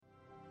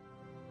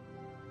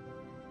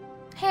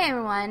Hey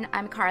everyone,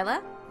 I'm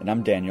Carla. And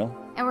I'm Daniel.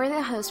 And we're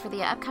the hosts for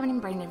the upcoming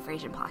Brendan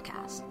Fraser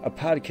podcast. A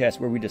podcast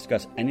where we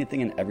discuss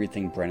anything and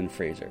everything Brendan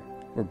Fraser.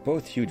 We're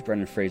both huge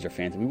Brendan Fraser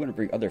fans, and we want to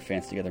bring other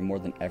fans together more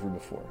than ever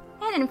before.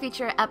 And in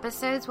future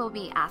episodes, we'll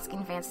be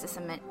asking fans to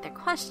submit their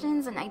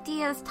questions and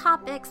ideas,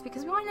 topics,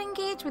 because we want to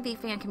engage with the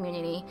fan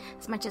community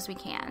as much as we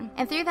can.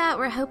 And through that,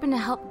 we're hoping to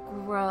help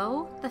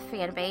grow the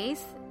fan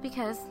base,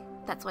 because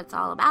that's what it's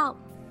all about.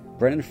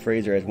 Brendan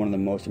Fraser has one of the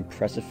most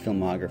impressive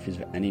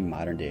filmographies of any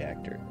modern-day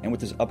actor. And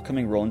with his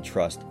upcoming role in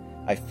Trust,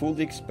 I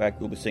fully expect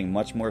we'll be seeing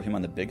much more of him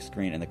on the big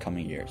screen in the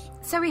coming years.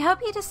 So we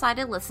hope you decide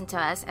to listen to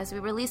us as we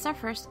release our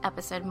first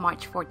episode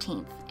March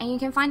 14th. And you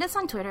can find us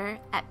on Twitter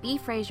at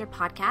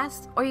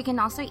BFraserPodcast, or you can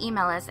also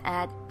email us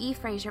at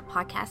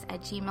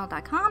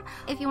bfraserpodcast@gmail.com.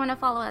 If you want to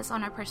follow us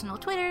on our personal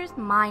Twitters,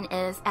 mine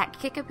is at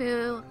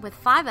Kickapoo with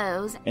 5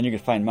 O's. And you can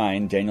find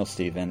mine, Daniel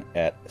Steven,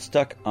 at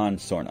Stuck on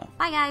Sorna.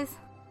 Bye guys!